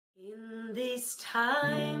In these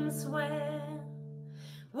times when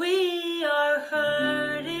we are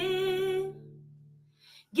hurting,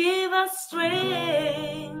 give us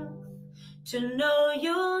strength to know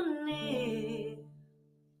you're near.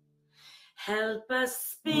 Help us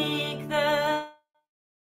speak the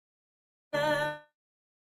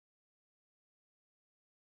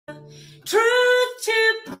truth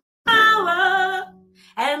to power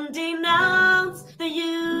and denounce the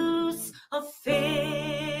use of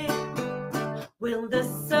fear. Will the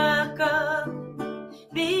circle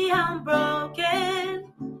be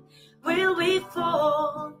unbroken? Will we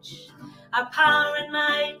forge our power and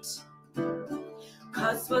might?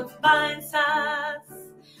 'Cause what binds us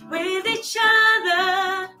with each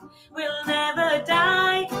other will never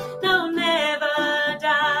die, no, never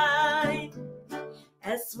die.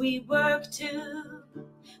 As we work to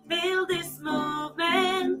build this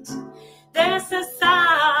movement, there's a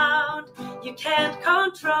sound you can't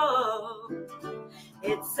control.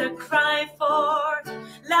 It's a cry for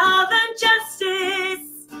love and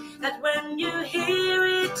justice that when you hear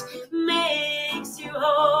it makes you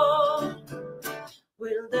whole.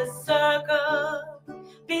 Will the circle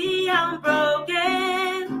be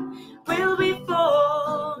unbroken? Will we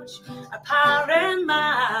forge a power and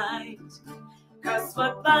might? 'Cause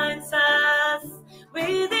what binds us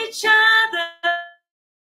with each other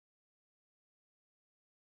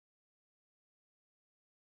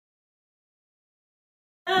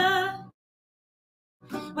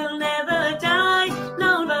will never die,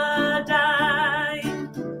 no, never die.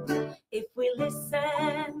 If we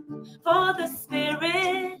listen for the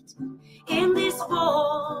Spirit in these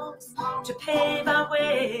walls to pave our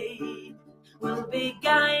way, we'll be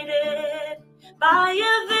guided by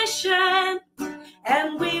a vision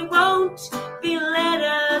and we won't be led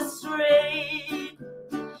astray.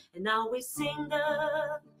 And now we sing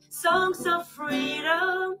the songs of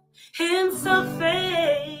freedom, hymns of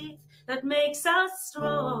faith that makes us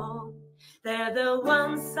strong. They're the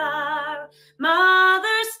ones our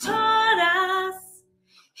mothers taught us.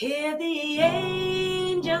 Hear the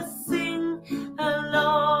angels sing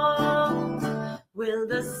along. Will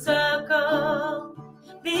the circle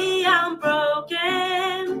be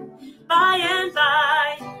unbroken by and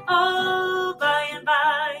by? Oh, by and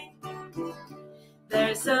by.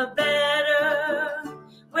 There's a better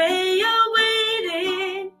way of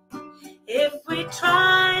waiting if we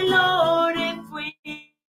try, Lord, if we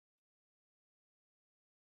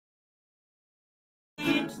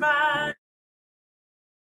try.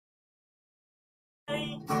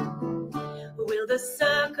 Will the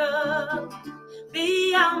circle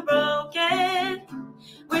be unbroken?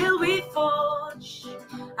 Will we forge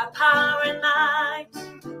a power and might?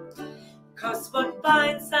 'Cause what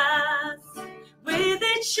binds us with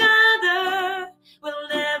each other